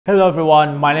Hello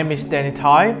everyone, my name is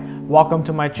Zenity. Welcome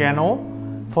to my channel.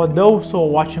 For those who are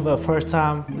watching for the first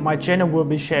time, my channel will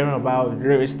be sharing about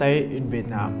real estate in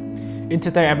Vietnam. In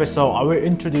today's episode, I will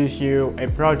introduce you a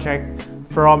project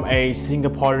from a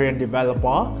Singaporean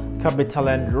developer,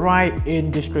 Capitaland, right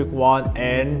in District 1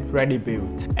 and ready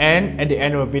built. And at the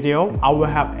end of the video, I will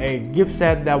have a gift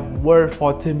set that worth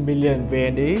 14 million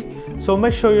VND. So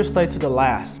make sure you stay to the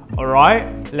last.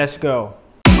 Alright, let's go.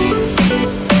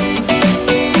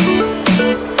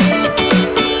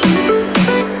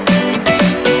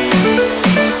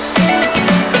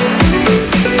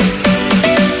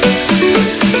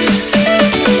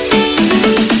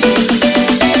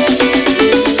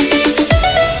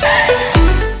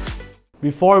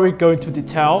 Before we go into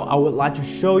detail, I would like to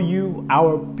show you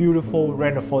our beautiful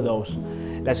render photos.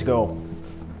 Let's go.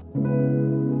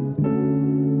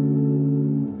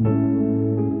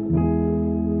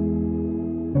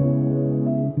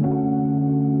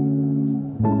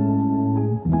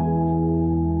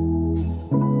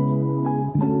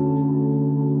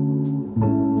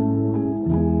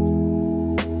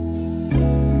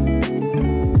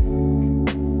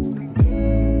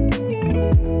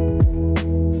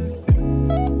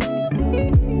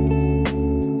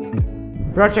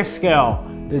 Project scale.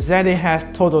 The Zenity has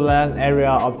total land area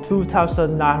of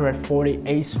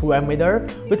 2,948 square meter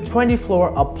with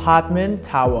 20-floor apartment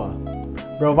tower,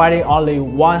 providing only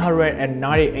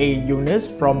 198 units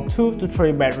from 2 to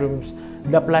 3 bedrooms,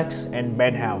 duplex and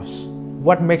penthouse.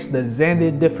 What makes the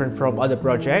Zenity different from other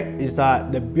projects is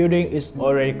that the building is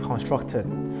already constructed,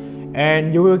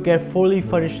 and you will get fully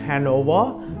furnished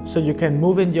handover, so you can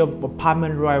move in your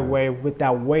apartment right away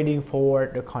without waiting for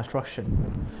the construction.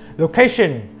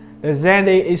 Location. The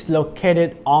Zenity is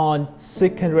located on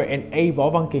 608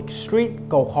 Võ Văn Kiệt Street,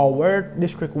 Cầu Kho,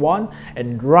 District 1,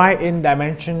 and right in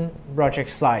Dimension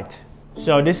project site.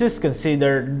 So this is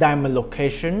considered diamond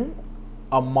location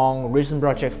among recent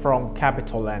projects from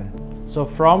Capitaland. So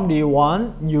from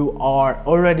D1, you are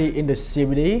already in the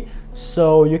CBD,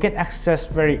 so you can access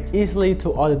very easily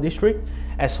to other districts,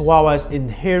 as well as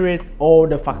inherit all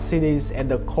the facilities and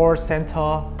the core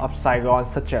center of Saigon,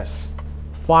 such as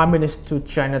 5 minutes to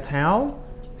Chinatown,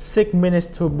 6 minutes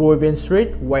to Bùi Viện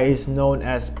Street, where is known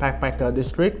as Backpacker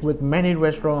District with many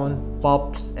restaurants,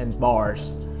 pubs and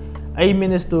bars, 8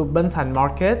 minutes to Bến Thành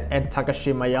Market and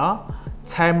Takashimaya,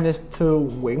 10 minutes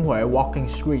to Nguyễn Huệ Walking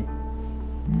Street.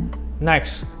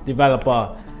 Next,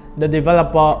 developer. The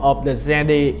developer of the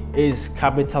Zenity is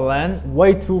Capitaland,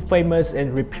 way too famous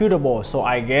and reputable, so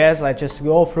I guess I just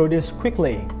go through this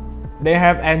quickly. They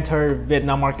have entered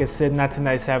Vietnam market since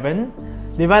 1997,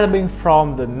 developing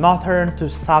from the northern to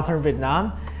southern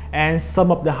Vietnam, and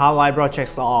some of the highlight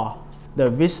projects are the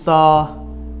Vista,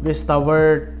 Vista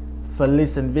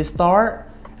Feliz and Vistar,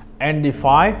 and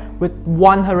Defy with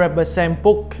 100%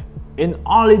 book in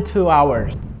only 2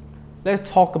 hours.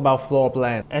 Let's talk about floor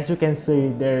plan. As you can see,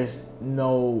 there's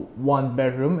no 1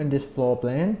 bedroom in this floor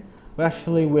plan. But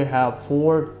actually, we have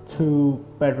 4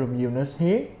 2-bedroom units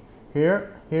here,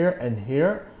 and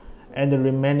here. And the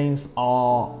remainings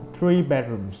are 3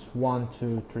 bedrooms. 1,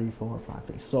 2, 3, 4, 5,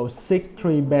 6. So 6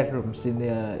 3-bedrooms in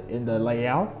the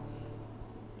layout.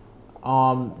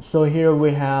 So here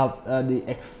we have the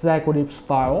executive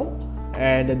style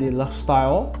and the deluxe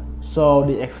style. So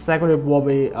the executive will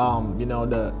be,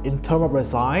 in terms of the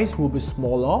size will be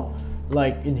smaller.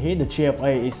 Like in here, the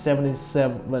GFA is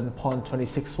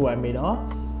 77.26 square meter.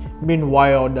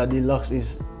 Meanwhile, the deluxe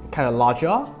is kind of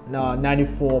larger,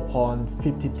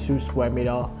 94.52 square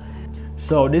meter.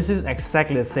 So this is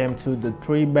exactly the same to the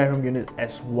 3-bedroom unit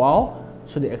as well.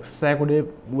 So the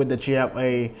executive with the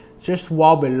GFA just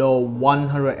well below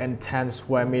 110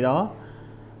 square meter.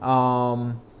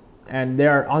 And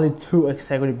there are only 2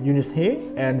 executive units here,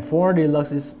 and 4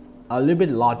 deluxe is a little bit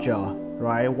larger,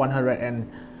 right?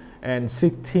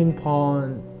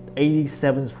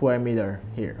 116.87 square meter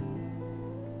here.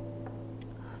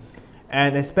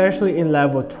 And especially in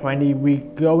level 20, we're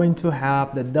going to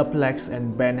have the duplex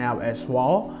and penthouse as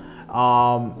well.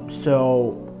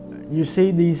 So you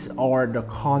see these are the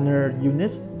corner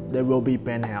units. There will be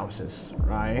penthouses,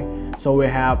 right? So we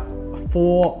have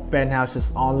 4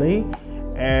 penthouses only,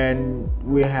 and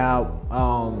we have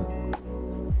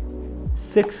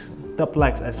 6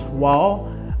 duplex as well.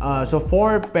 So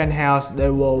for penthouse, they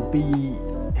will be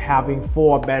having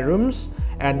 4 bedrooms,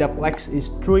 and duplex is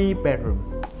 3 bedrooms.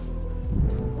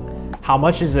 How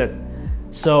much is it?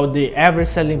 So the average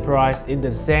selling price in the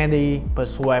Zenity per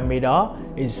square meter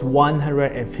is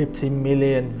 150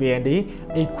 million VND,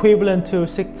 equivalent to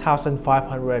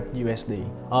 6,500 USD.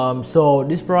 So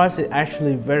this price is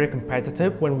actually very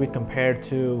competitive when we compare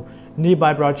to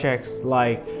nearby projects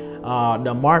like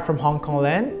the Mart from Hong Kong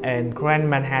Land and Grand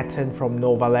Manhattan from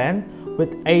Nova Land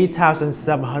with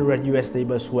 8,700 USD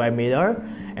per square meter,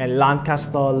 and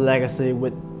Lancaster Legacy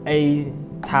with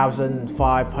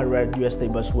 8,500 USD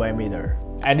per square meter.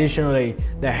 Additionally,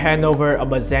 the handover of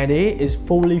Zenity is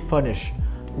fully furnished,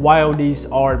 while these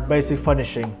are basic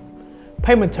furnishing.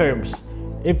 Payment terms: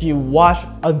 if you watch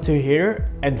until here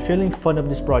and feeling fun of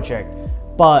this project,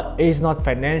 but it's not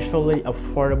financially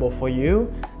affordable for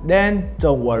you, then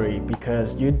don't worry,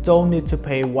 because you don't need to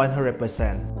pay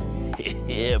 100%.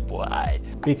 Yeah, boy.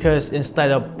 Because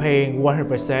instead of paying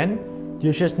 100%,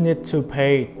 you just need to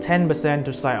pay 10%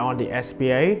 to sign on the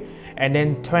SPA, and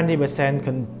then 20%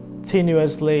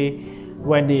 continuously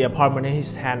when the apartment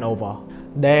is handed over.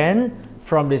 Then,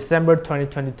 from December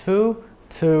 2022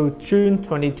 to June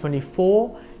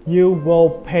 2024, you will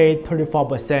pay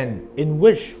 34%, in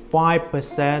which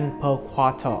 5% per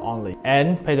quarter only,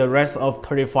 and pay the rest of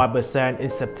 35% in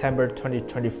September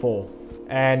 2024.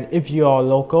 And if you are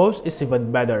locals, it's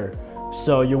even better.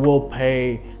 So you will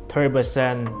pay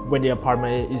 30% when the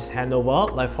apartment is handed over,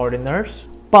 like foreigners.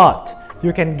 But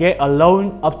you can get a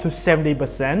loan up to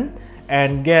 70%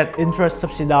 and get interest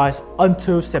subsidized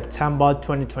until September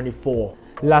 2024.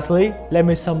 Lastly, let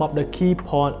me sum up the key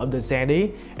point of the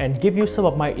Zenity and give you some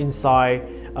of my insight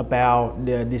about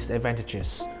the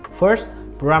disadvantages. First,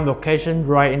 prime location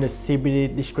right in the CBD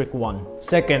District 1.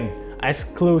 Second,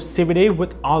 exclusivity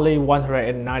with only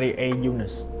 198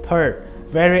 units. Third,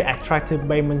 very attractive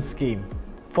payment scheme.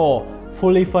 4.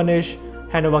 Fully furnished,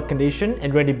 handover condition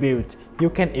and ready built.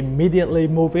 You can immediately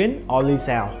move in or lease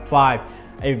out. 5.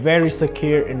 A very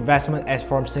secure investment as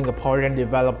from Singaporean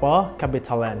developer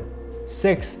Capitaland.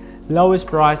 6. Lowest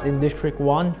price in District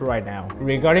 1 right now.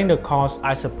 Regarding the cost,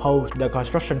 I suppose the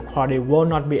construction quality will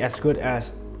not be as good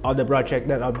as other projects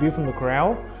that are built from the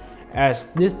ground, as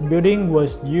this building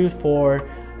was used for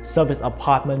service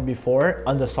apartment before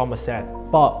under Somerset.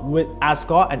 But with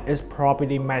Ascot and its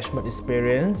property management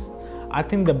experience, I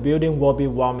think the building will be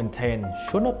well maintained,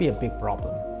 should not be a big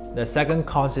problem. The second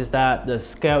con is that the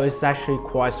scale is actually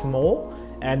quite small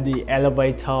and the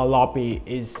elevator lobby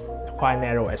is quite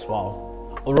narrow as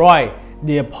well. Alright,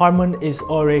 the apartment is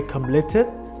already completed,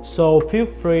 so feel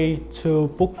free to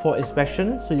book for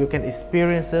inspection so you can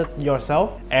experience it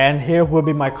yourself. And here will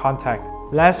be my contact.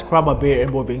 Let's grab a beer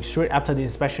and moving straight after the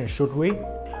inspection, should we?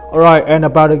 Alright, and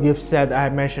about the gift set I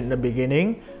mentioned in the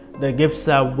beginning, the gift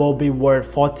set will be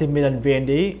worth 40 million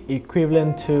VND,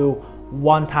 equivalent to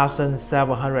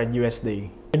 1,700 USD,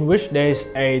 in which there is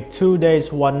a 2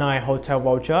 days 1 night hotel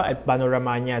voucher at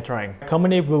Panorama Nha Trang. The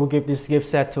company will give this gift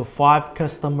set to 5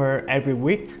 customers every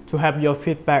week to have your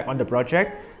feedback on the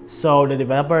project, so the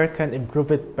developer can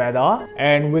improve it better,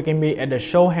 and we can meet at the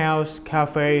show house,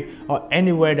 cafe, or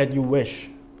anywhere that you wish.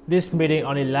 This meeting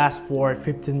only lasts for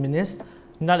 15 minutes,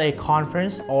 not a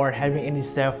conference or having any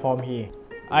sale form here.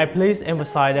 I please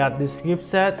emphasize that this gift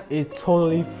set is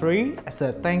totally free as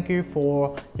a thank you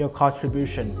for your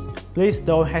contribution. Please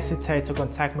don't hesitate to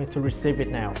contact me to receive it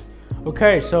now.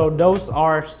 Okay, so those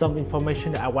are some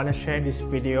information that I want to share in this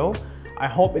video. I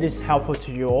hope it is helpful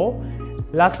to you all.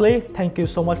 Lastly, thank you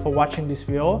so much for watching this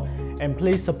video, and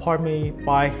please support me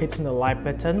by hitting the like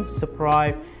button,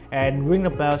 subscribe, and ring the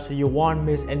bell so you won't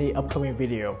miss any upcoming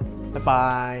video. Bye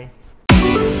bye.